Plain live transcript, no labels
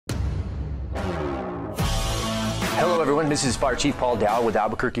Hello everyone, this is Fire Chief Paul Dow with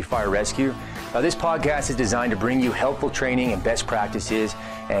Albuquerque Fire Rescue. This podcast is designed to bring you helpful training and best practices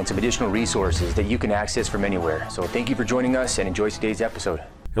and some additional resources that you can access from anywhere. So thank you for joining us and enjoy today's episode.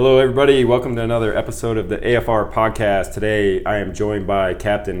 Hello everybody, welcome to another episode of the AFR podcast. Today I am joined by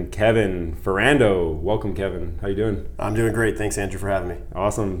Captain Kevin Ferando. Welcome Kevin, how you doing? I'm doing great, thanks Andrew for having me.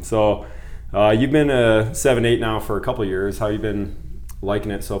 Awesome. So you've been a 7-8 now for a couple of years. How you been liking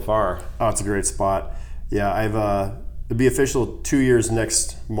it so far? Oh, it's a great spot. Yeah, it'll be official 2 years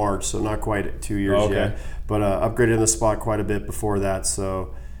next March, so not quite 2 years yet. But upgraded in the spot quite a bit before that,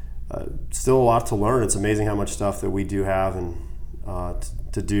 so still a lot to learn. It's amazing how much stuff that we do have and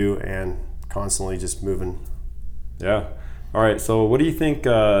to do, and constantly just moving. Yeah. All right. So, what do you think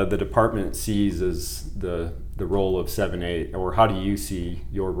the department sees as the role of 7-8, or how do you see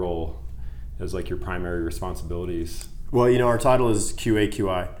your role as like your primary responsibilities? Well, our title is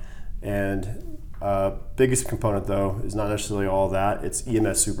QA/QI, and biggest component though is not necessarily all that. It's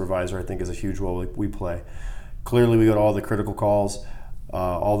EMS supervisor. I think is a huge role we play. Clearly, we got all the critical calls,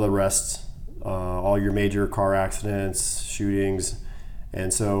 all the arrests, all your major car accidents, shootings.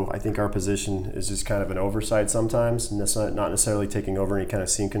 And so I think our position is just kind of an oversight sometimes, and that's not necessarily taking over any kind of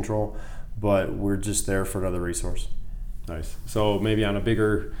scene control, but we're just there for another resource. Nice. So maybe on a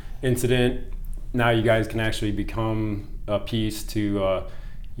bigger incident, now you guys can actually become a piece to,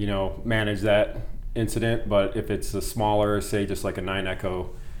 manage that incident. But if it's a smaller, say just like a 9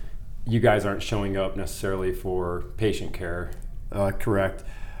 Echo, you guys aren't showing up necessarily for patient care. Correct.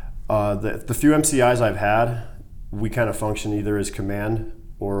 The few MCIs I've had, we kind of function either as command,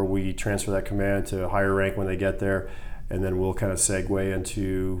 or we transfer that command to a higher rank when they get there, and then we'll kind of segue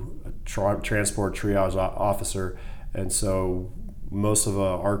into a transport triage officer. And so most of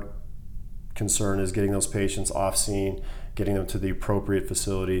our concern is getting those patients off scene, getting them to the appropriate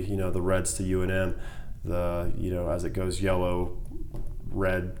facility, the reds to UNM, as it goes yellow,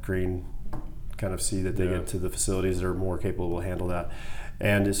 red, green, kind of see that they get to the facilities that are more capable to handle that.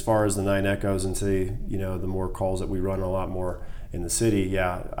 And as far as the 9 Echoes and say, the more calls that we run a lot more in the city,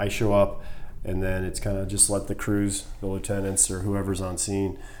 I show up, and then it's kind of just let the crews, the lieutenants or whoever's on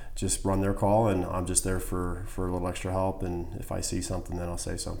scene, just run their call, and I'm just there for a little extra help. And if I see something, then I'll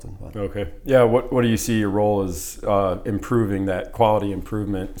say something. But. Okay. Yeah. What do you see your role as improving that quality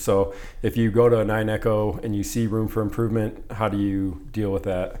improvement? So if you go to a 9 Echo and you see room for improvement, how do you deal with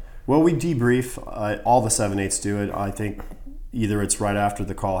that? Well, we debrief. All the 7-8s do it. I think either it's right after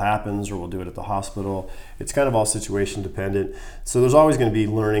the call happens, or we'll do it at the hospital. It's kind of all situation dependent. So there's always going to be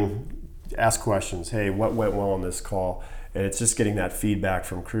learning, ask questions. Hey, what went well on this call? And it's just getting that feedback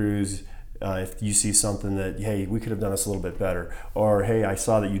from crews. If you see something that, hey, we could have done this a little bit better, or hey, I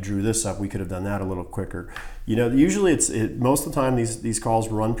saw that you drew this up, we could have done that a little quicker. Usually most of the time these calls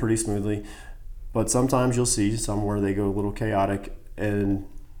run pretty smoothly, but sometimes you'll see some where they go a little chaotic, and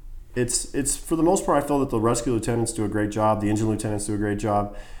it's for the most part, I feel that the rescue lieutenants do a great job, the engine lieutenants do a great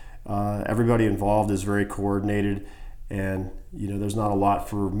job. Everybody involved is very coordinated, and there's not a lot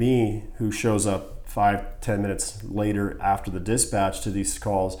for me who shows up 5-10 minutes later after the dispatch to these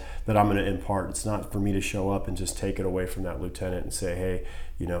calls that I'm going to impart. It's not for me to show up and just take it away from that lieutenant and say, hey,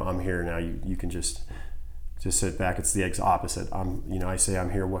 I'm here now. You can just sit back. It's the opposite. I say, I'm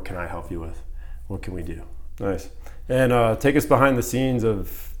here. What can I help you with? What can we do? Nice. And take us behind the scenes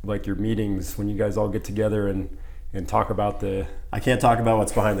of like your meetings when you guys all get together and talk about I can't talk about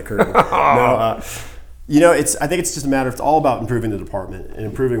what's behind the curtain. No. I think it's just a matter of, it's all about improving the department and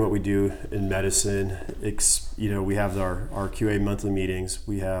improving what we do in medicine. We have our QA monthly meetings,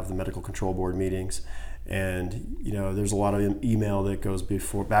 we have the medical control board meetings, and there's a lot of email that goes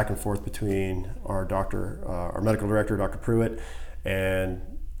back and forth between our medical director, Dr. Pruitt, and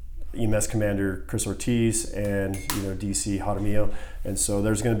EMS Commander Chris Ortiz, and DC Jaramillo. And so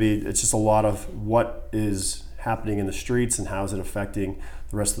there's going to be, it's just a lot of what is happening in the streets and how is it affecting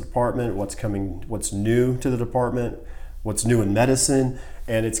the rest of the department, what's new to the department, what's new in medicine,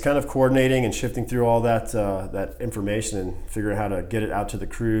 and it's kind of coordinating and shifting through all that information and figuring how to get it out to the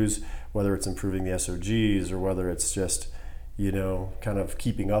crews, whether it's improving the SOGs or whether it's just kind of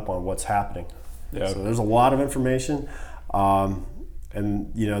keeping up on what's happening. Yeah. So there's a lot of information,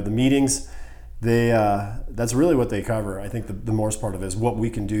 and the meetings, that's really what they cover. I think the most part of it is what we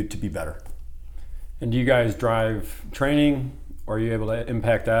can do to be better. And do you guys drive training? Are you able to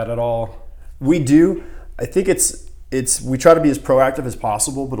impact that at all? We do. I think we try to be as proactive as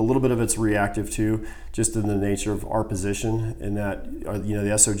possible, but a little bit of it's reactive too, just in the nature of our position, in that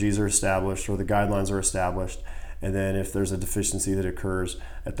the SOGs are established or the guidelines are established, and then if there's a deficiency that it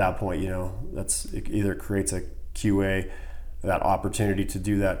at that point, it either creates a QA, that opportunity to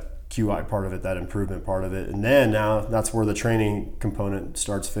do that QI part of it, that improvement part of it. And then now that's where the training component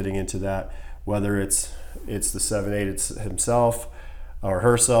starts fitting into that, whether it's the 7/8 it's himself or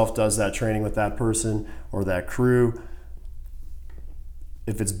herself does that training with that person or that crew.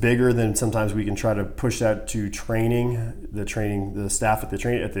 If it's bigger, then sometimes we can try to push that to the staff at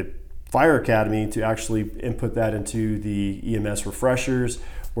the fire academy to actually input that into the EMS refreshers,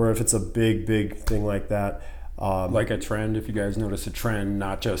 or if it's a big thing like that. Like a trend, if you guys notice a trend,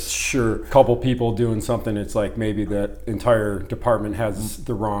 not just a couple people doing something, it's like maybe that entire department has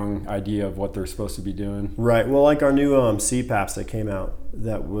the wrong idea of what they're supposed to be doing. Right. Well, like our new CPAPs that came out,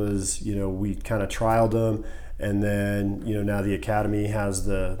 that was, we kind of trialed them, and then, now the academy has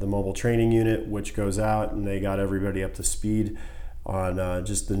the mobile training unit, which goes out, and they got everybody up to speed on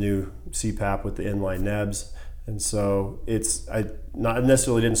just the new CPAP with the inline nebs. And so I not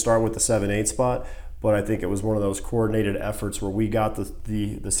necessarily didn't start with the 7/8 spot, but I think it was one of those coordinated efforts where we got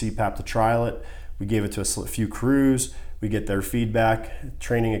the CPAP to trial it. We gave it to a few crews. We get their feedback.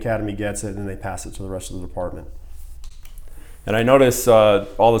 Training Academy gets it, and then they pass it to the rest of the department. And I notice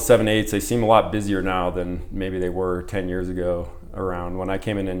all the 7/8s, they seem a lot busier now than maybe they were 10 years ago around. When I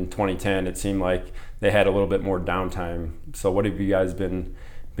came in 2010, it seemed like they had a little bit more downtime. So what have you guys been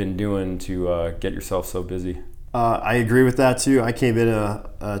doing to get yourself so busy? I agree with that too. I came in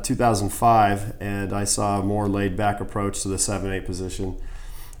 2005, and I saw a more laid back approach to the 7/8 position.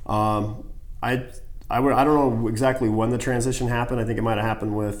 I don't know exactly when the transition happened. I think it might have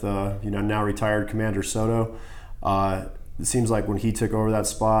happened with now retired Commander Soto. It seems like when he took over that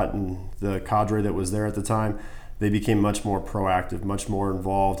spot and the cadre that was there at the time, they became much more proactive, much more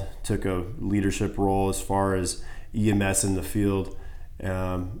involved, took a leadership role as far as EMS in the field.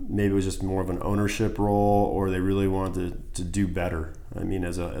 Maybe it was just more of an ownership role, or they really wanted to do better. I mean,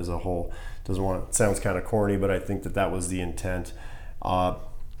 as a whole, it sounds kind of corny, but I think that was the intent.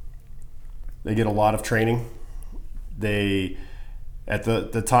 They get a lot of training. At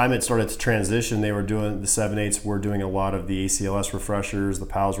the time it started to transition, they were doing the 7/8s were doing a lot of the ACLS refreshers, the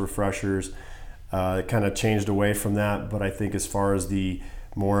PALS refreshers. It kind of changed away from that, but I think as far as the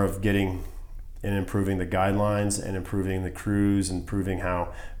more of getting and improving the guidelines and improving the crews, improving how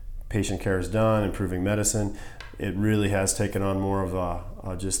patient care is done, improving medicine, it really has taken on more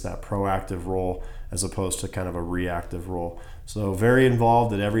of just that proactive role as opposed to kind of a reactive role. So very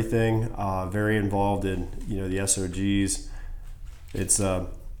involved in everything, very involved in the SOGs. It's a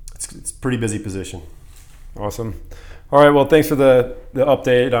pretty busy position. Awesome. All right, well, thanks for the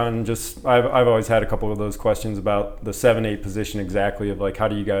update on just, I've always had a couple of those questions about the 7/8 position exactly, of like, how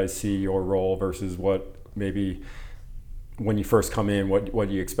do you guys see your role versus what maybe when you first come in, what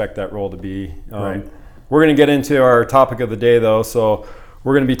do you expect that role to be? Right. We're going to get into our topic of the day though. So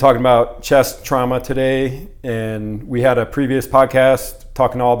we're going to be talking about chest trauma today, and we had a previous podcast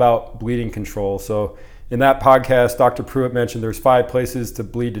talking all about bleeding control. So in that podcast, Dr. Pruitt mentioned there's 5 places to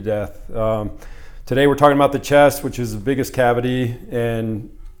bleed to death. Today we're talking about the chest, which is the biggest cavity, and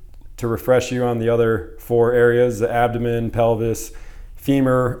to refresh you on the other 4 areas, the abdomen, pelvis,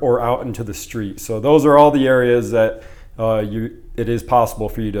 femur, or out into the street. So those are all the areas that it is possible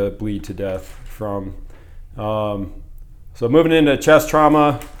for you to bleed to death from. So moving into chest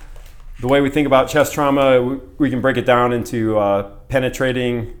trauma, the way we think about chest trauma, we can break it down into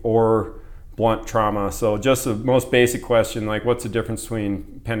penetrating or blunt trauma. So just the most basic question, like what's the difference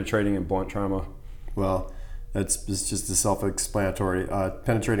between penetrating and blunt trauma? Well, it's just the self-explanatory.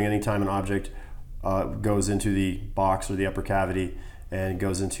 Penetrating any time an object goes into the box or the upper cavity and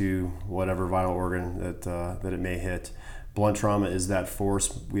goes into whatever vital organ that it may hit. Blunt trauma is that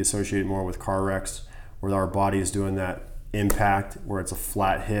force. We associate it more with car wrecks, where our body is doing that impact, where it's a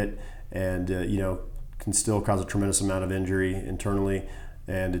flat hit, and can still cause a tremendous amount of injury internally,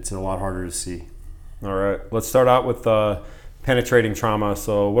 and it's a lot harder to see. All right, let's start out with penetrating trauma.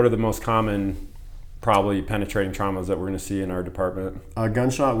 So what are the most common probably penetrating traumas that we're going to see in our department?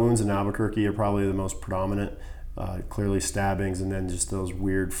 Gunshot wounds in Albuquerque are probably the most predominant. Clearly stabbings, and then just those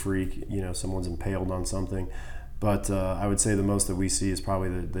weird freak, someone's impaled on something. But I would say the most that we see is probably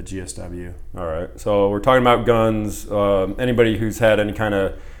the GSW. All right, so we're talking about guns. Anybody who's had any kind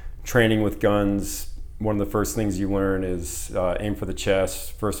of training with guns, one of the first things you learn is aim for the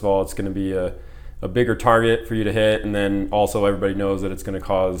chest. First of all, it's going to be a bigger target for you to hit, and then also everybody knows that it's going to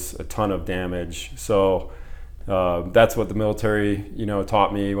cause a ton of damage. So that's what the military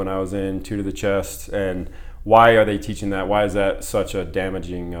taught me when I was in 2 to the chest. And why are they teaching that? Why is that such a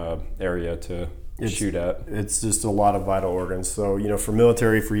damaging area to shoot at? It's just a lot of vital organs. So for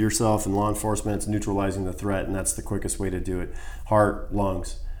military, for yourself and law enforcement, it's neutralizing the threat, and that's the quickest way to do it. Heart,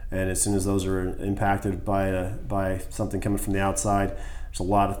 lungs, and as soon as those are impacted by something coming from the outside, There's a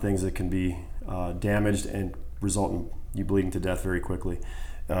lot of things that can be damaged and result in you bleeding to death very quickly.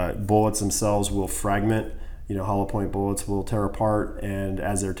 Bullets themselves will fragment. Hollow point bullets will tear apart, and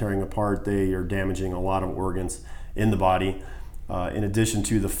as they're tearing apart, they are damaging a lot of organs in the body. In addition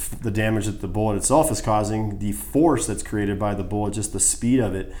to the damage that the bullet itself is causing, the force that's created by the bullet, just the speed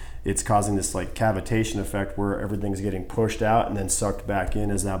of it, it's causing this like cavitation effect where everything's getting pushed out and then sucked back in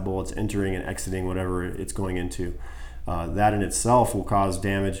as that bullet's entering and exiting whatever it's going into. That in itself will cause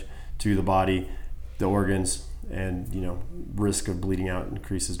damage to the body, the organs, and risk of bleeding out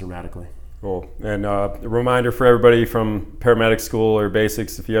increases dramatically. Cool. And a reminder for everybody from paramedic school or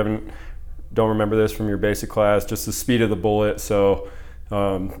basics, if you don't remember this from your basic class, just the speed of the bullet. So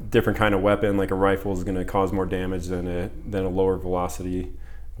different kind of weapon like a rifle is going to cause more damage than a lower velocity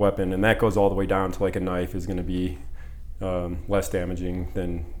weapon, and that goes all the way down to like a knife is going to be less damaging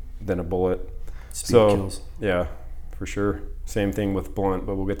than a bullet. Speed kills. Yeah, for sure. Same thing with blunt,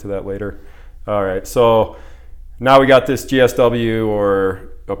 but we'll get to that later. All right, so now we got this GSW or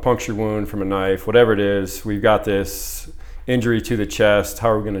a puncture wound from a knife, whatever it is. We've got this injury to the chest. How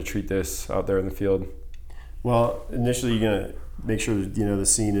are we going to treat this out there in the field? Well, initially you're going to make sure that the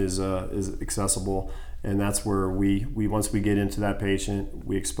scene is accessible, and that's where we once we get into that patient,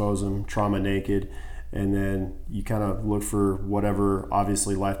 we expose them trauma naked, and then you kind of look for whatever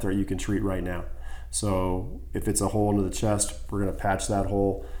obviously life threat you can treat right now. So if it's a hole into the chest, we're going to patch that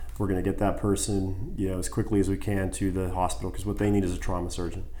hole. We're going to get that person as quickly as we can to the hospital, because what they need is a trauma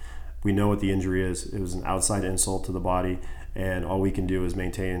surgeon. We know what the injury is. It was an outside insult to the body, and all we can do is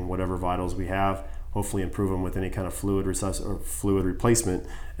maintain whatever vitals we have, hopefully improve them with any kind of fluid replacement,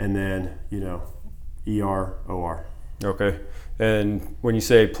 and then ER, OR. Okay. And when you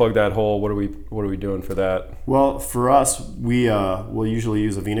say plug that hole, what are we doing for that? Well, for us, we'll usually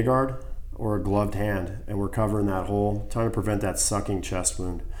use a VenaGuard or a gloved hand, and we're covering that hole, trying to prevent that sucking chest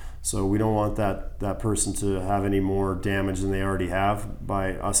wound. So we don't want that person to have any more damage than they already have.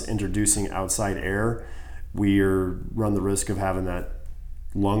 By us introducing outside air, we run the risk of having that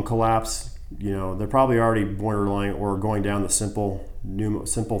lung collapse. They're probably already borderline or going down the simple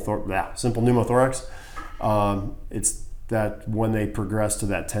pneumothorax. It's that when they progress to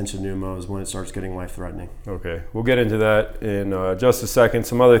that tension pneumo is when it starts getting life-threatening. Okay, we'll get into that in just a second.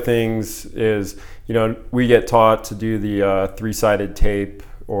 Some other things is, we get taught to do the three-sided tape,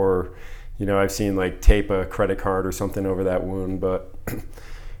 or, I've seen like tape a credit card or something over that wound, but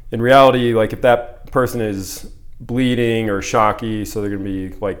in reality, like if that person is bleeding or shocky, so they're going to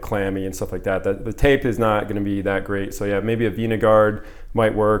be like clammy and stuff like that, the tape is not going to be that great. So yeah, maybe a VenaGuard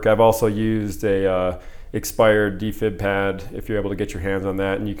might work. I've also used a expired defib pad if you're able to get your hands on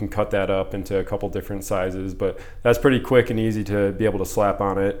that, and you can cut that up into a couple different sizes, but that's pretty quick and easy to be able to slap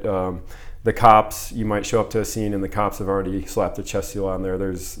on it. The cops, you might show up to a scene and the cops have already slapped a chest seal on there.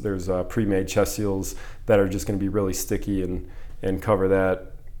 There's pre-made chest seals that are just going to be really sticky and cover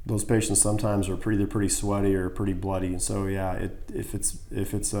that. Those patients sometimes are either pretty sweaty or pretty bloody, so yeah, if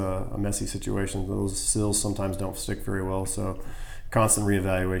it's a messy situation, those seals sometimes don't stick very well, so constant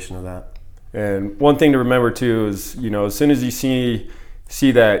reevaluation of that. And one thing to remember too is, as soon as you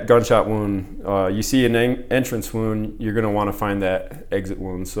see that gunshot wound, you see an entrance wound, you're going to want to find that exit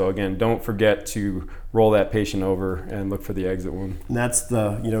wound. So again, don't forget to roll that patient over and look for the exit wound. And that's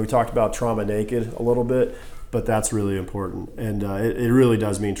we talked about trauma naked a little bit, but that's really important. And it really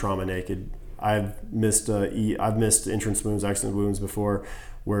does mean trauma naked. I've missed entrance wounds, exit wounds before,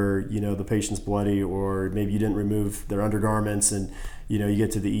 where the patient's bloody, or maybe you didn't remove their undergarments, and you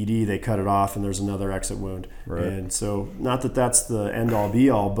get to the ED, they cut it off, and there's another exit wound. Right. And so, not that that's the end all be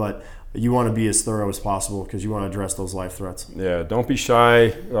all, but you want to be as thorough as possible because you want to address those life threats. Yeah, don't be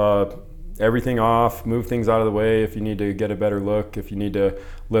shy. Everything off, move things out of the way if you need to get a better look, if you need to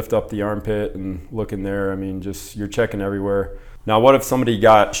lift up the armpit and look in there. I mean, just you're checking everywhere. Now, what if somebody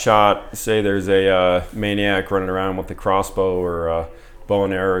got shot, say there's a maniac running around with a crossbow or a bow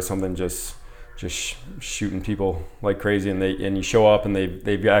and arrow or something, just shooting people like crazy, and you show up and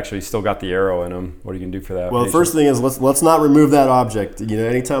they've actually still got the arrow in them. What are you gonna do for that? Well, the first thing is let's not remove that object.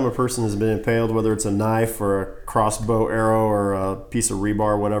 Anytime a person has been impaled, whether it's a knife or a crossbow arrow or a piece of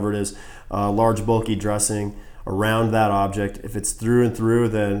rebar, whatever it is, large bulky dressing around that object. If it's through and through,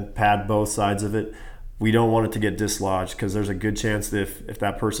 then pad both sides of it. We don't want it to get dislodged, because there's a good chance that if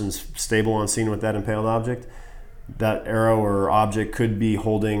that person's stable on scene with that impaled object, that arrow or object could be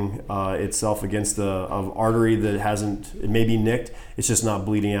holding itself against an artery that it may be nicked. It's just not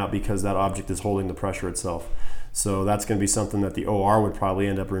bleeding out because that object is holding the pressure itself. So that's going to be something that the OR would probably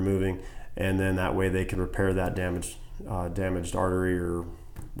end up removing, and then that way they can repair that damaged artery or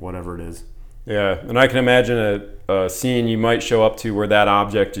whatever it is. Yeah, and I can imagine a scene you might show up to where that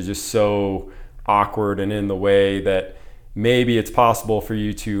object is just so awkward and in the way that maybe it's possible for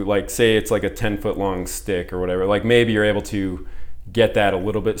you to, like, say it's like a 10-foot long stick or whatever, like maybe you're able to get that a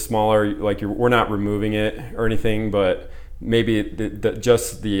little bit smaller, like we're not removing it or anything, but maybe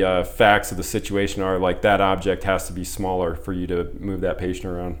just the facts of the situation are like that object has to be smaller for you to move that patient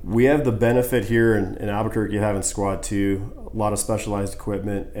around. We have the benefit here in Albuquerque having Squad 2, a lot of specialized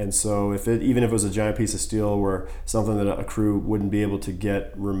equipment, and so even if it was a giant piece of steel where something that a crew wouldn't be able to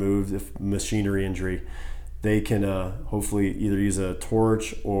get removed, if machinery injury, they can hopefully either use a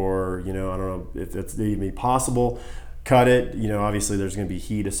torch or, I don't know if it's even possible, cut it. Obviously there's going to be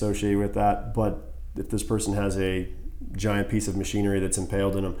heat associated with that, but if this person has a giant piece of machinery that's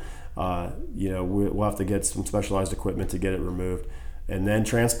impaled in them, we'll have to get some specialized equipment to get it removed. And then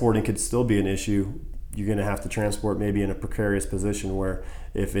transporting could still be an issue. You're going to have to transport maybe in a precarious position where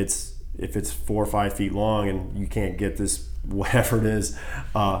if it's 4 or 5 feet long and you can't get this, whatever it is,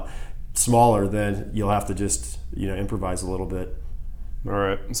 smaller, then you'll have to just improvise a little bit. All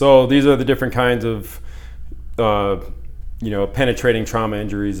right. So these are the different kinds of penetrating trauma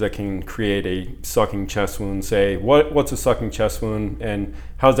injuries that can create a sucking chest wound. Say, what's a sucking chest wound, and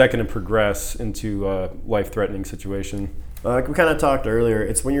how's that going to progress into a life-threatening situation? Like we kind of talked earlier,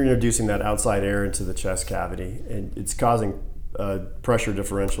 it's when you're introducing that outside air into the chest cavity, and it's causing a pressure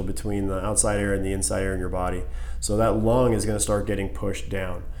differential between the outside air and the inside air in your body. So that lung is going to start getting pushed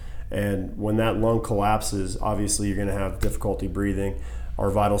down. And when that lung collapses, obviously you're going to have difficulty breathing.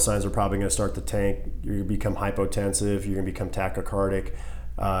 Our vital signs are probably going to start to tank. You're going to become hypotensive. You're going to become tachycardic.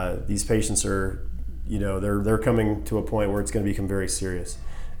 These patients are, they're coming to a point where it's going to become very serious.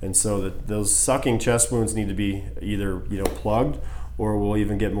 And so those sucking chest wounds need to be either plugged, or will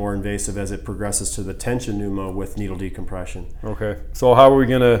even get more invasive as it progresses to the tension pneumo with needle decompression. Okay. So how are we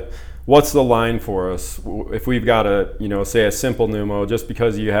going to? What's the line for us if we've got say a simple pneumo? Just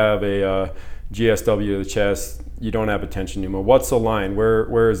because you have a GSW of the chest, you don't have a tension pneumo. What's the line?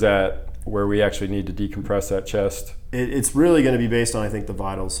 Where is that where we actually need to decompress that chest? It's really going to be based on, I think, the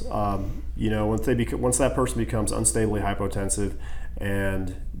vitals. Once that person becomes unstably hypotensive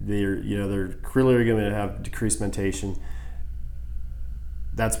and they're clearly going to have decreased mentation,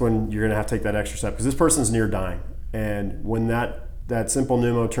 that's when you're going to have to take that extra step, because this person's near dying. And when that simple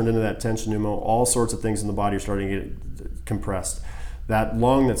pneumo turned into that tension pneumo, all sorts of things in the body are starting to get compressed. That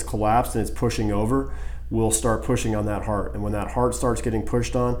lung that's collapsed and it's pushing over will start pushing on that heart, and when that heart starts getting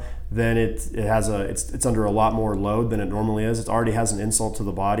pushed on, then it's under a lot more load than it normally is. It already has an insult to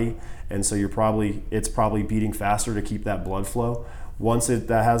the body, and so it's probably beating faster to keep that blood flow. Once that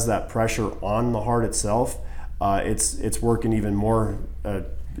has that pressure on the heart itself, it's working even more.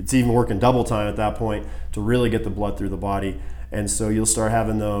 It's even working double time at that point to really get the blood through the body, and so you'll start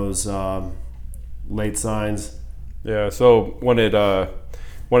having those late signs. Yeah. So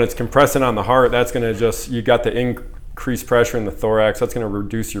when it's compressing on the heart, that's going to you got the increased pressure in the thorax. That's going to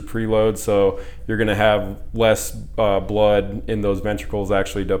reduce your preload, so you're going to have less blood in those ventricles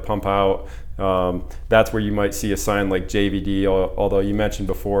actually to pump out. That's where you might see a sign like JVD, although you mentioned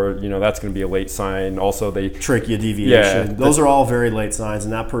before, that's going to be a late sign. Also, trachea deviation. Yeah, those are all very late signs,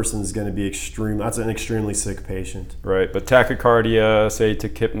 and that person is going to be that's an extremely sick patient. Right, but tachycardia, say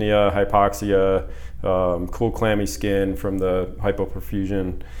tachypnea, hypoxia, cool clammy skin from the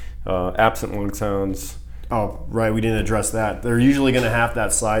hypoperfusion, absent lung sounds. Oh, right, we didn't address that. They're usually going to have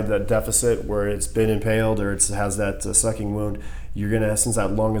that deficit where it's been impaled or it has that sucking wound. You're going to, since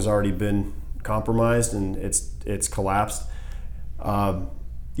that lung has already been compromised and it's collapsed,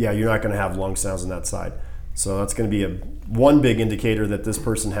 you're not going to have lung sounds on that side. So that's going to be one big indicator that this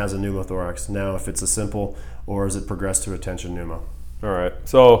person has a pneumothorax. Now, if it's a simple, or has it progressed to a tension pneumo? All right,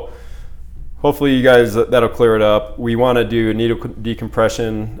 so hopefully you guys, that'll clear it up. We want to do needle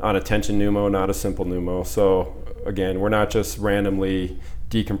decompression on a tension pneumo, not a simple pneumo. So again, we're not just randomly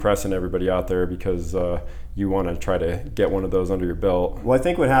decompressing everybody out there because you want to try to get one of those under your belt. Well, I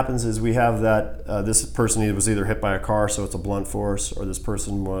think what happens is we have that this person was either hit by a car, so it's a blunt force, or this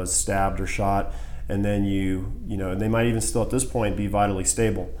person was stabbed or shot, and then and they might even still at this point be vitally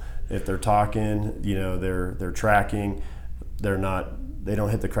stable. If they're talking, they're tracking, they don't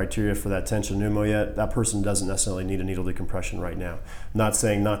hit the criteria for that tension pneumo yet, that person doesn't necessarily need a needle decompression right now. I'm not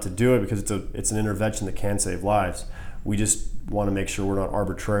saying not to do it, because it's an intervention that can save lives. We just want to make sure we're not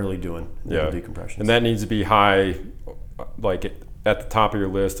arbitrarily doing needle decompressions. And that needs to be high, like at the top of your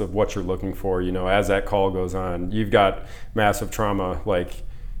list of what you're looking for. As that call goes on, you've got massive trauma, like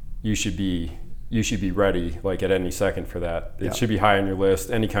you should be ready, like at any second for that. It should be high on your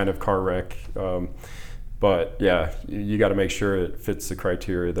list. Any kind of car wreck, But yeah, you got to make sure it fits the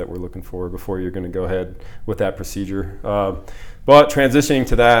criteria that we're looking for before you're going to go ahead with that procedure. But transitioning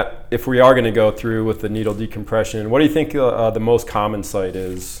to that, if we are going to go through with the needle decompression, what do you think the most common site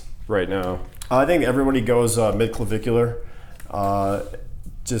is right now? I think everybody goes mid-clavicular,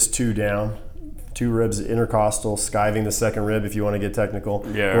 just 2 down, 2 ribs intercostal, skiving the second rib if you want to get technical,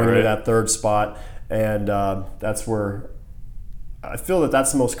 going into that third spot. And that's where I feel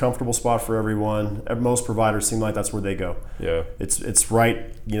that's the most comfortable spot for everyone. Most providers seem like that's where they go. Yeah. It's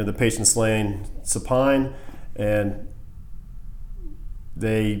right, the patient's laying supine, and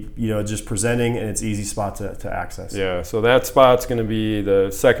they, just presenting, and it's easy spot to access. Yeah, so that spot's going to be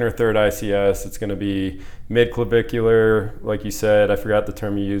the second or third ICS. It's going to be mid-clavicular, like you said. I forgot the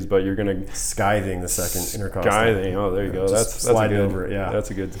term you used, but you're going to... Skiving the second intercostal. Skiving, oh, there you go. That's a good, over it, yeah.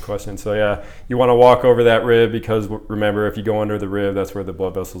 That's a good question. So yeah, you want to walk over that rib because remember, if you go under the rib, that's where the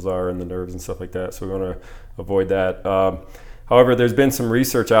blood vessels are and the nerves and stuff like that. So we want to avoid that. However, there's been some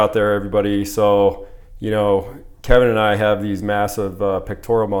research out there, everybody. So, Kevin and I have these massive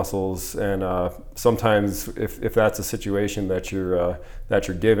pectoral muscles, and sometimes if that's a situation that you're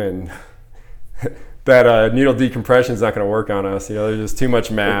given, that needle decompression is not going to work on us. There's just too much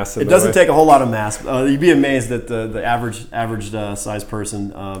mass. It doesn't take a whole lot of mass. You'd be amazed that the average size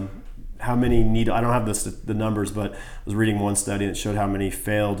person, how many needle. I don't have the numbers, but I was reading one study that showed how many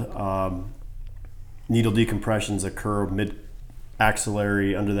failed needle decompressions occur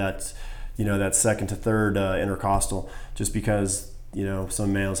mid-axillary under that. That second to third intercostal, just because,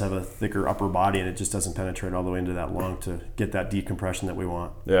 some males have a thicker upper body and it just doesn't penetrate all the way into that lung to get that decompression that we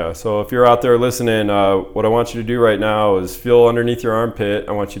want. Yeah, so if you're out there listening, what I want you to do right now is feel underneath your armpit.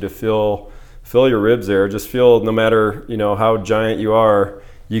 I want you to feel your ribs there. Just feel, no matter, how giant you are,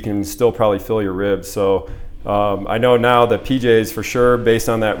 you can still probably feel your ribs. So I know now that PJs, for sure, based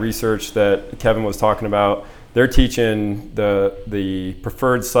on that research that Kevin was talking about, they're teaching the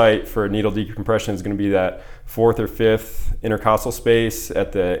preferred site for needle decompression is going to be that 4th or 5th intercostal space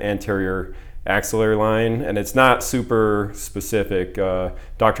at the anterior axillary line, and it's not super specific.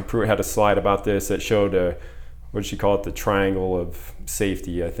 Dr. Pruitt had a slide about this that showed what did she call it, the triangle of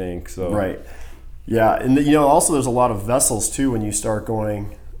safety, I think. So right, yeah, and also there's a lot of vessels too when you start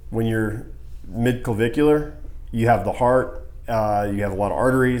going. When you're mid-clavicular, you have the heart. You have a lot of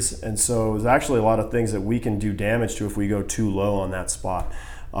arteries, and so there's actually a lot of things that we can do damage to if we go too low on that spot.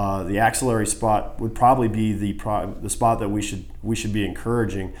 The axillary spot would probably be the spot that we should be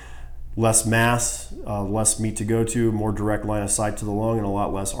encouraging. Less mass, less meat to go to, more direct line of sight to the lung, and a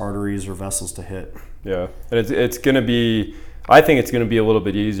lot less arteries or vessels to hit. Yeah, and it's going to be. I think it's going to be a little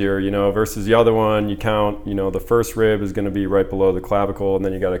bit easier, versus the other one. You count, the first rib is going to be right below the clavicle, and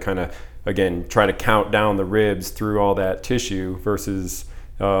then you got to kind of, again, try to count down the ribs through all that tissue versus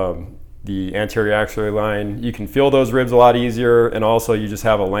the anterior axillary line. You can feel those ribs a lot easier, and also you just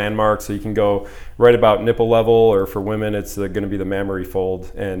have a landmark, so you can go right about nipple level, or for women, it's going to be the mammary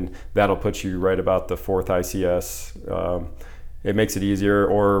fold, and that'll put you right about the 4th ICS. It makes it easier.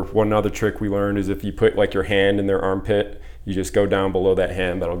 Or one other trick we learned is if you put like your hand in their armpit, you just go down below that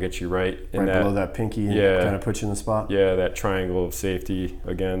hand. That'll get you right in that, below that pinky, and kind of put you in the spot. Yeah, that triangle of safety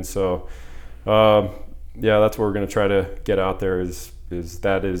again. So, that's what we're going to try to get out there. And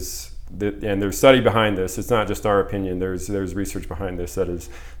there's study behind this. It's not just our opinion. There's research behind this that is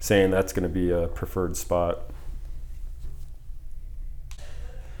saying that's going to be a preferred spot.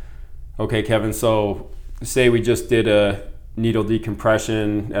 Okay, Kevin. So, say we just did a needle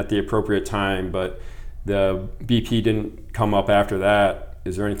decompression at the appropriate time, but the BP didn't come up after that.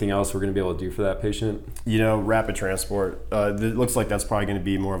 Is there anything else we're going to be able to do for that patient? Rapid transport. It looks like that's probably going to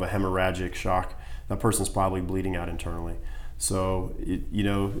be more of a hemorrhagic shock. That person's probably bleeding out internally. So,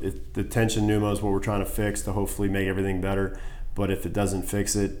 the tension pneumo is what we're trying to fix to hopefully make everything better. But if it doesn't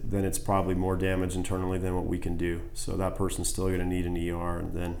fix it, then it's probably more damage internally than what we can do. So that person's still going to need an ER,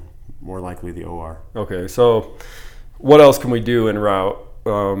 and then more likely the OR. Okay, so what else can we do en route?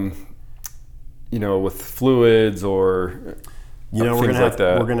 With fluids or things like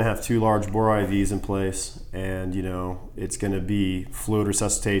that. We're gonna have 2 large bore IVs in place, and it's gonna be fluid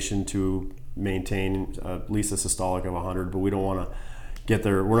resuscitation to maintain at least a systolic of 100. But we don't want to get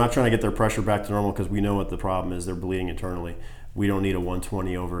their. We're not trying to get their pressure back to normal because we know what the problem is. They're bleeding internally. We don't need a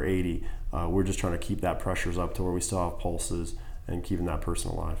 120 over 80. We're just trying to keep that pressures up to where we still have pulses and keeping that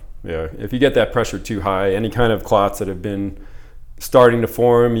person alive. Yeah, if you get that pressure too high, any kind of clots that have been starting to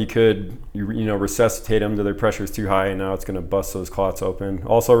form, you could resuscitate them to their pressure is too high, and now it's going to bust those clots open.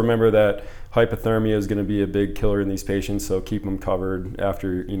 Also remember that hypothermia is going to be a big killer in these patients, so keep them covered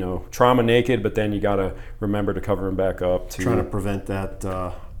after trauma naked, but then you got to remember to cover them back up. Trying to prevent that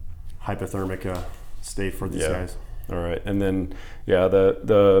hypothermic state for these guys. All right. And then,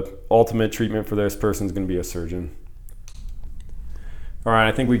 the ultimate treatment for this person is going to be a surgeon. All right.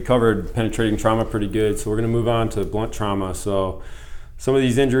 I think we covered penetrating trauma pretty good. So we're going to move on to blunt trauma. So some of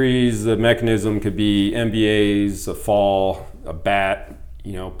these injuries, the mechanism could be MBAs, a fall, a bat,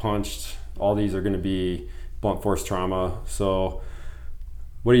 punched. All these are going to be blunt force trauma. So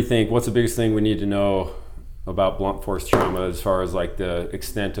what do you think? What's the biggest thing we need to know about blunt force trauma as far as like the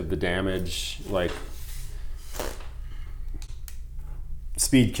extent of the damage? Like,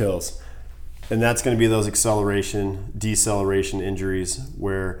 speed kills. And that's going to be those acceleration, deceleration injuries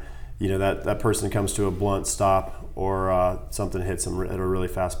where, that person comes to a blunt stop or something hits them at a really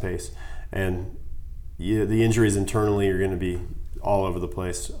fast pace. And the injuries internally are going to be all over the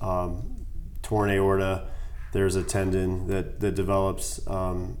place. Torn aorta, there's a tendon that develops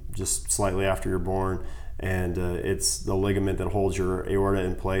just slightly after you're born. And it's the ligament that holds your aorta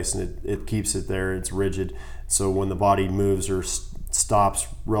in place, and it keeps it there. It's rigid. So when the body moves or stops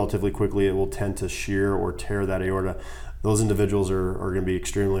relatively quickly, it will tend to shear or tear that aorta. Those individuals are going to be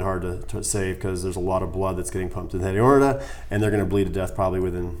extremely hard to save because there's a lot of blood that's getting pumped in that aorta, and they're going to bleed to death probably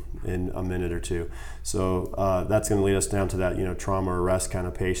in a minute or two. So that's going to lead us down to that trauma arrest kind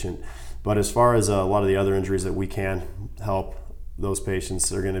of patient. But as far as a lot of the other injuries that we can help, those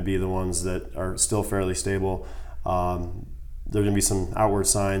patients are going to be the ones that are still fairly stable. There are going to be some outward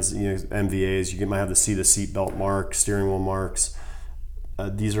signs, MVAs. You might have to see the seat belt mark, steering wheel marks.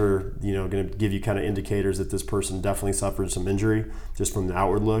 These are, going to give you kind of indicators that this person definitely suffered some injury just from the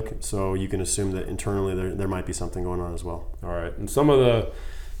outward look. So you can assume that internally there might be something going on as well. All right. And some of the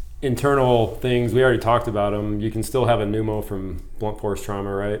internal things, we already talked about them. You can still have a pneumo from blunt force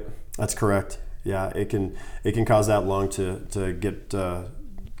trauma, right? That's correct. Yeah, it can cause that lung to get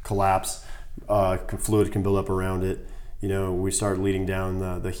collapse. Fluid can build up around it. We start leading down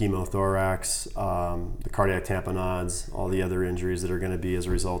the hemothorax, the cardiac tamponades, all the other injuries that are going to be as a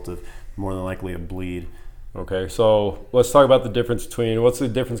result of more than likely a bleed. Okay, so let's talk about the difference what's the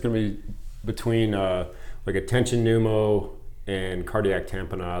difference going to be between like a tension pneumo and cardiac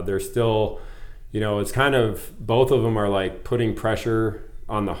tamponade? They're still, it's kind of, both of them are like putting pressure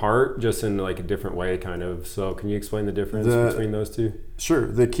on the heart, just in like a different way kind of. So can you explain the difference between those two? Sure.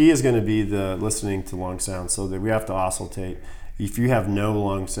 The key is going to be the listening to lung sound, so that we have to oscillate. If you have no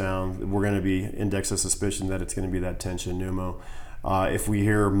lung sound, we're going to be index of suspicion that it's going to be that tension pneumo. If we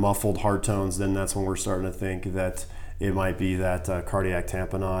hear muffled heart tones, then that's when we're starting to think that it might be that cardiac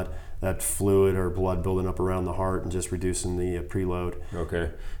tamponade, that fluid or blood building up around the heart and just reducing the preload.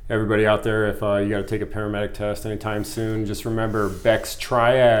 Okay. Everybody out there, if you got to take a paramedic test anytime soon, just remember Beck's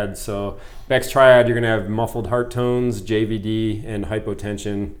triad. So Beck's triad, you're going to have muffled heart tones, JVD, and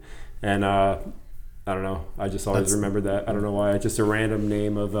hypotension. And I don't know, I just always remember that. I don't know why. It's just a random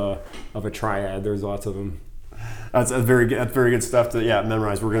name of a triad. There's lots of them. That's very good stuff to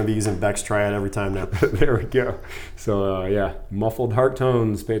memorize. We're going to be using Beck's triad every time now. There we go. So muffled heart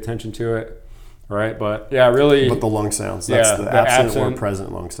tones, pay attention to it. Right, but really. But the lung sounds. That's the absent or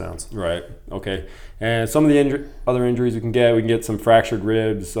present lung sounds. Right. Okay. And some of the other injuries we can get some fractured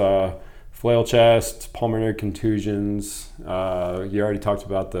ribs, flail chest, pulmonary contusions. You already talked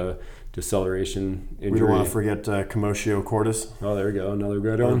about the deceleration injury. We don't want to forget commotio cordis. Oh, there we go. Another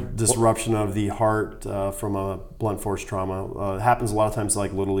good one. Disruption of the heart from a blunt force trauma. It happens a lot of times,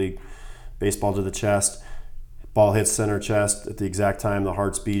 like Little League, baseball to the chest. Ball hits center chest at the exact time the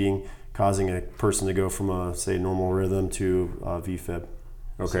heart's beating, causing a person to go from a, say, normal rhythm to VFib.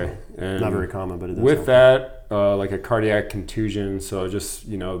 Okay. So, and not very common, but it does with that, like a cardiac contusion, so just,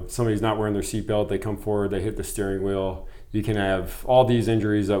 somebody's not wearing their seatbelt, they come forward, they hit the steering wheel. You can have all these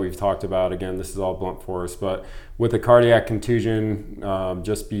injuries that we've talked about. Again, this is all blunt force, but with a cardiac contusion,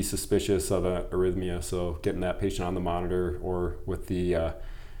 just be suspicious of an arrhythmia. So getting that patient on the monitor, or with the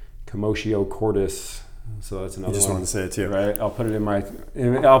commotio cordis. So that's another one. You just wanted to say it too, right? I'll put it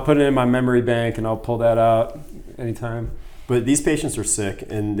in my memory bank, and I'll pull that out anytime. But these patients are sick,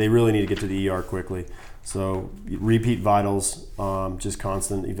 and they really need to get to the ER quickly. So repeat vitals, just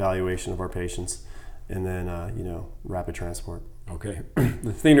constant evaluation of our patients, and then rapid transport. Okay.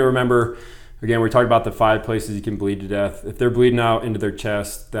 The thing to remember, again, we talked about the 5 places you can bleed to death. If they're bleeding out into their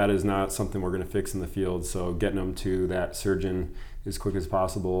chest, that is not something we're going to fix in the field. So getting them to that surgeon as quick as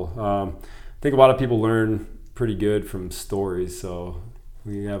possible. I think a lot of people learn pretty good from stories, so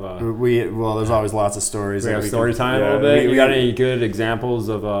we have there's always lots of stories. We have story time a little bit. You got any good examples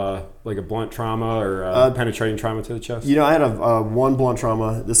of like a blunt trauma or penetrating trauma to the chest? I had one blunt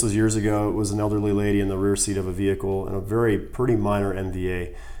trauma. This was years ago. It was an elderly lady in the rear seat of a vehicle and a pretty minor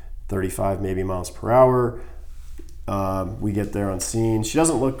MVA, 35 maybe miles per hour. We get there on scene. She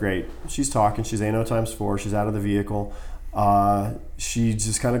doesn't look great. She's talking. She's ANO times 4. She's out of the vehicle. She's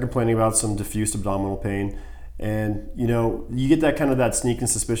just kind of complaining about some diffuse abdominal pain. And, you get that kind of that sneaking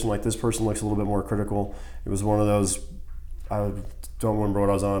suspicion, like this person looks a little bit more critical. It was one of those, I don't remember what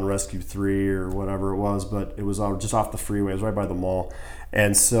I was on, Rescue 3 or whatever it was, but it was just off the freeway. It was right by the mall.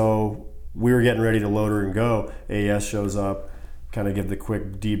 And so we were getting ready to load her and go. AES shows up, kind of give the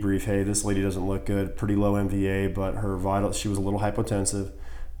quick debrief. Hey, this lady doesn't look good, pretty low MVA, but her vital, she was a little hypotensive,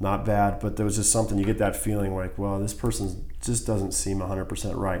 not bad, but there was just something, you get that feeling like, well, this person just doesn't seem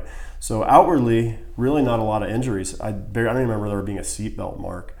 100% right. So outwardly, really not a lot of injuries. I don't remember there being a seatbelt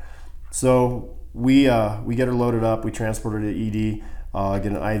mark. So we get her loaded up, we transport her to ED,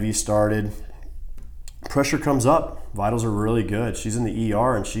 get an IV started. Pressure comes up, vitals are really good. She's in the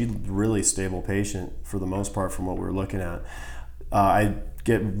ER and she's really stable patient for the most part from what we're looking at. I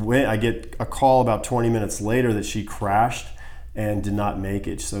get a call about 20 minutes later that she crashed and did not make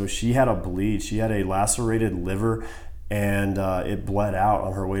it. So she had a bleed. She had a lacerated liver and it bled out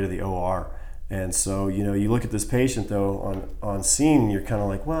on her way to the OR. And so, you look at this patient though on scene, you're kind of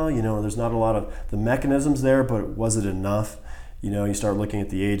like, well, there's not a lot of the mechanisms there, but was it enough? You start looking at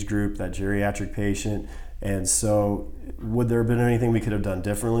the age group, that geriatric patient. And so would there have been anything we could have done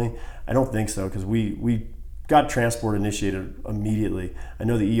differently? I don't think so, because we got transport initiated immediately. I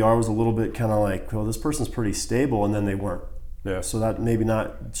know the ER was a little bit kind of like, well, this person's pretty stable, and then they weren't. Yeah. So that maybe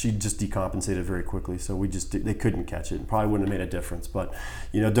not, she just decompensated very quickly. So they couldn't catch it. Probably wouldn't have made a difference. But,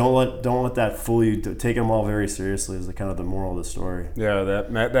 don't let that fool you. Take them all very seriously is the moral of the story. Yeah,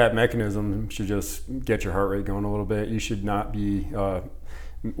 that mechanism should just get your heart rate going a little bit. You should not be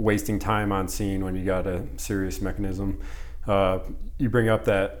wasting time on scene when you got a serious mechanism. You bring up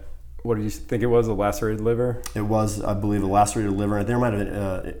that, what did you think it was, a lacerated liver? It was, I believe, a lacerated liver. I think there might have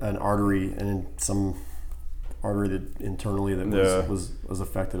been an artery and some artery that internally that was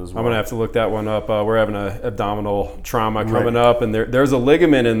affected as well. I'm gonna have to look that one up. We're having an abdominal trauma coming up, and there's a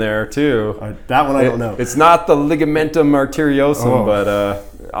ligament in there too. That one I don't know. It's not the ligamentum arteriosum, but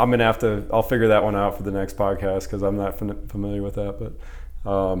I'm gonna I'll figure that one out for the next podcast because I'm not familiar with that. But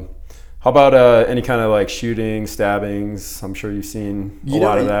how about any kind of like shooting, stabbings? I'm sure you've seen a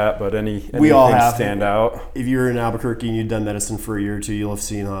lot of that, but anything stand out? If you're in Albuquerque and you've done medicine for a year or two, you'll have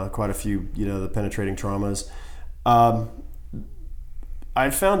seen quite a few, the penetrating traumas. I've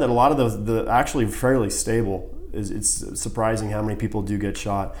found that a lot of the actually fairly stable. It's surprising how many people do get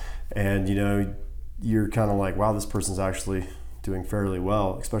shot, and you're kind of like, wow, this person's actually doing fairly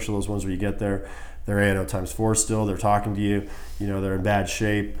well. Especially those ones where you get there, they're ANO times 4 still, they're talking to you, they're in bad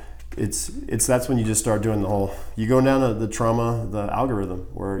shape. That's when you just start doing you go down to the trauma, the algorithm,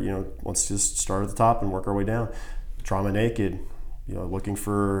 where let's just start at the top and work our way down. Trauma naked, looking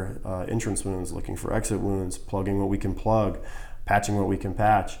for entrance wounds, looking for exit wounds, plugging what we can plug, patching what we can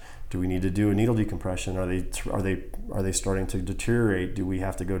patch. Do we need to do a needle decompression? Are they starting to deteriorate? Do we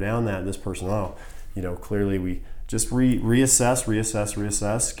have to go down that? This person, clearly we just reassess,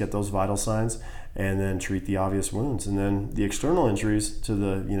 get those vital signs, and then treat the obvious wounds. And then the external injuries to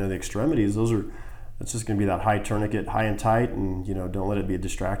the extremities, that's just going to be that high tourniquet, high and tight, and don't let it be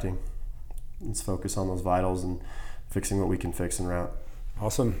distracting. Let's focus on those vitals and fixing what we can fix en route.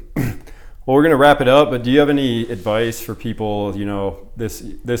 Awesome. Well, we're going to wrap it up, but do you have any advice for people?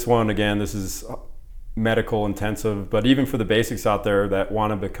 This one, again, this is medical intensive, but even for the basics out there that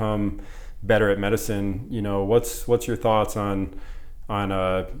want to become better at medicine, what's your thoughts on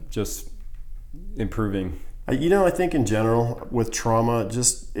just improving? I think in general with trauma,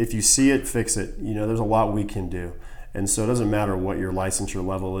 just if you see it, fix it. There's a lot we can do. And so it doesn't matter what your licensure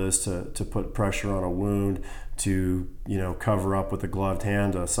level is to put pressure on a wound, to cover up with a gloved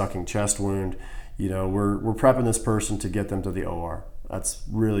hand a sucking chest wound. We're prepping this person to get them to the OR. That's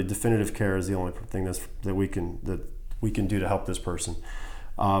really definitive care is the only thing that we can do to help this person.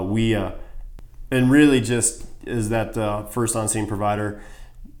 And really just is that first on scene provider,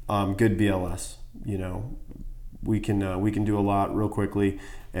 good BLS. We can do a lot real quickly,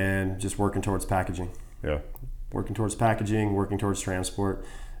 and just working towards packaging. Yeah. Working towards packaging, working towards transport,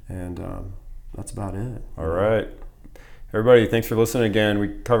 and that's about it. All right. Everybody, thanks for listening again. We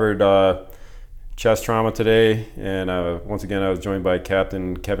covered chest trauma today, and once again, I was joined by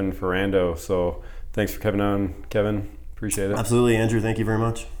Captain Kevin Ferando. So thanks for coming on, Kevin. Appreciate it. Absolutely, Andrew. Thank you very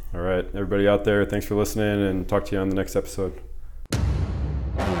much. All right. Everybody out there, thanks for listening, and talk to you on the next episode.